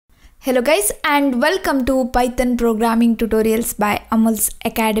Hello guys and welcome to Python programming tutorials by Amul's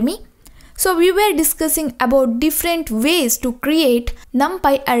Academy. So we were discussing about different ways to create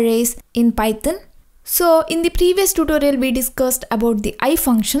numpy arrays in Python. So in the previous tutorial we discussed about the I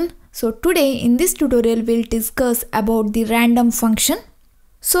function. So today in this tutorial we'll discuss about the random function.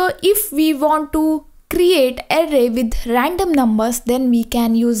 So if we want to create array with random numbers, then we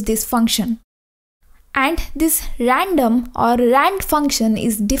can use this function. And this random or rand function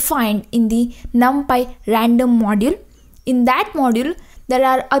is defined in the numpy random module. In that module there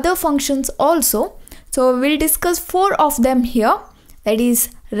are other functions also. So we'll discuss 4 of them here. That is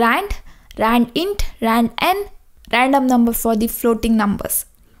rand, randint, randn, random number for the floating numbers.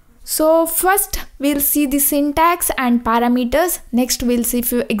 So first we'll see the syntax and parameters. Next we'll see a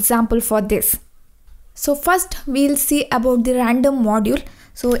few examples for this. So first we'll see about the random module.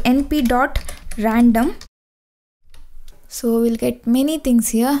 So np.random. So we'll get many things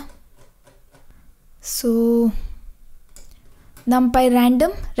here. So numpy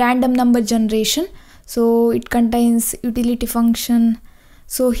random number generation. So it contains utility function.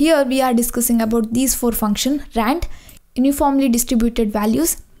 So here we are discussing about these 4 functions: rand, uniformly distributed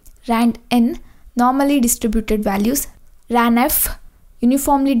values; randn, normally distributed values; ranf,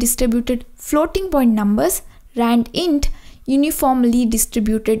 uniformly distributed floating point numbers; randint, uniformly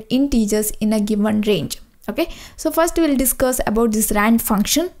distributed integers in a given range. Okay, so first we will discuss about this rand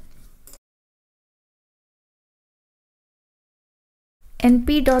function.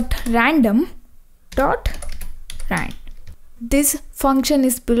 np.random.rand. This function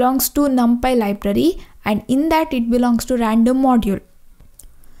belongs to numpy library, and in that it belongs to random module.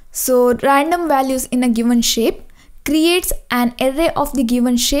 So random values in a given shape creates an array of the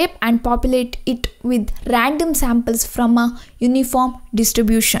given shape and populate it with random samples from a uniform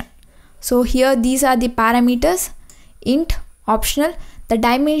distribution. So here these are the parameters: int, optional. The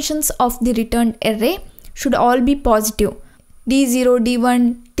dimensions of the returned array should all be positive. d0,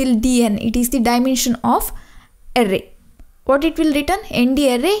 d1 till dn, it is the dimension of array. What it will return? nd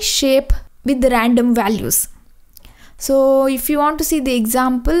array shape with the random values. So if you want to see the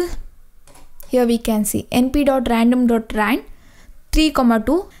example, here we can see np.random.rand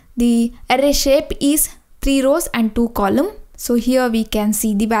 3,2. The array shape is 3 rows and 2 columns. So here we can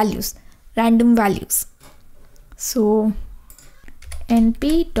see the values, random values. So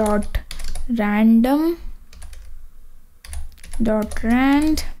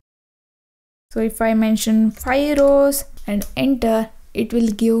np.random.rand. So if I mention 5 rows and enter, it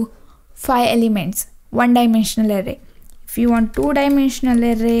will give 5 elements, 1-dimensional array. If you want 2-dimensional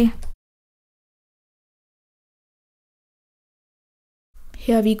array,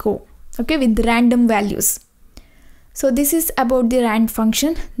 here we go. Okay, with the random values. So this is about the rand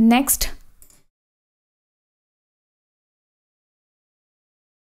function. Next,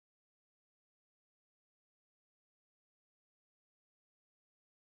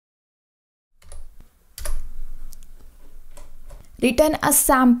 return a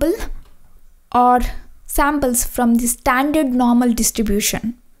sample or samples from the standard normal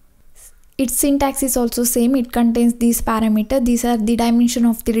distribution. Its syntax is also same. It contains these parameters. These are the dimension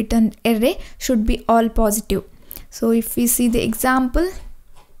of the returned array, should be all positive. So if we see the example,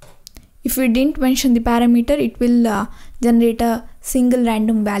 if we didn't mention the parameter, it will generate a single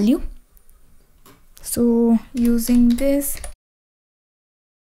random value. So using this,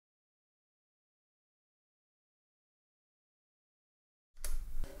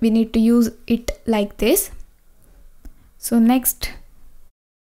 we need to use it like this. So next,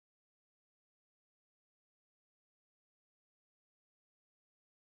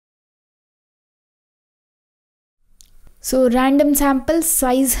 so random sample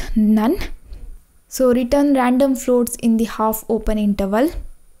size none. So return random floats in the half open interval.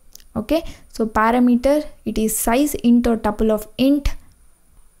 Okay, so parameter, it is size int or tuple of int.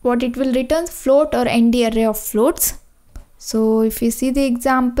 What it will return? Float or nd array of floats. So if you see the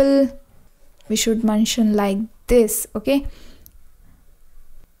example, we should mention like this. Okay,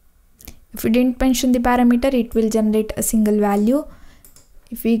 if we didn't mention the parameter, it will generate a single value.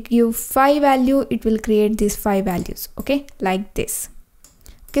 If we give 5 value, it will create these 5 values. Okay, like this.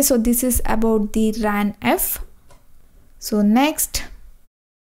 Okay, so this is about the ranf. So next,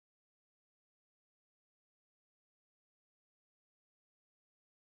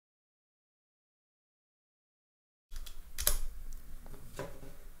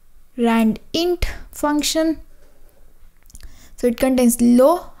 randint function. So it contains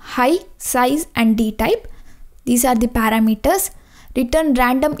low, high, size and d type. These are the parameters. Return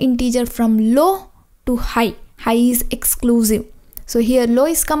random integer from low to high. High is exclusive. So here low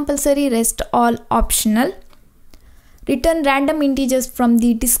is compulsory, rest all optional. Return random integers from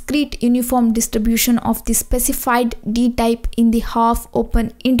the discrete uniform distribution of the specified D type in the half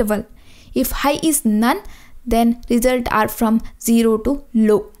open interval. If high is none, then results are from 0 to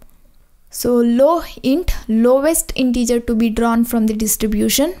low. So low int, lowest integer to be drawn from the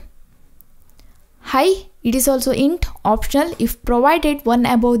distribution. High, it is also int, optional if provided one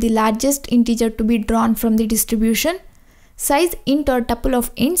above the largest integer to be drawn from the distribution. Size int or tuple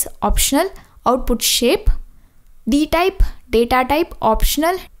of ints, optional. Output shape. D type, data type,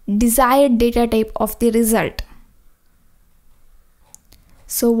 optional. Desired data type of the result.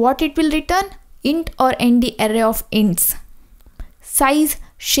 So what it will return? Int or ND array of ints. Size,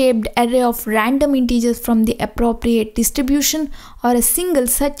 shaped array of random integers from the appropriate distribution, or a single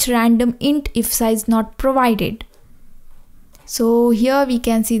such random int if size not provided. So here we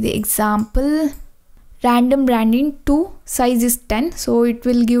can see the example. Random randint 2, size is 10, so it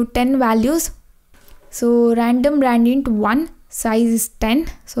will give 10 values. So random randint 1, size is 10,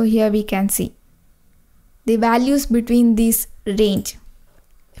 so here we can see the values between this range.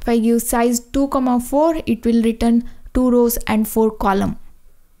 If I give size 2, 4, it will return 2 rows and 4 columns.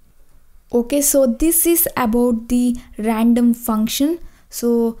 Okay, so this is about the random function.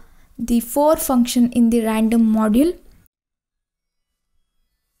 So the 4 function in the random module.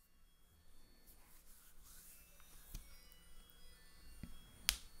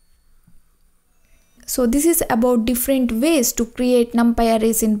 So this is about different ways to create numpy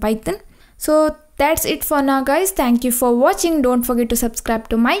arrays in Python. So that's it for now, guys. Thank you for watching. Don't forget to subscribe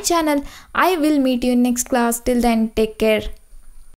to my channel. I will meet you in next class. Till then, take care.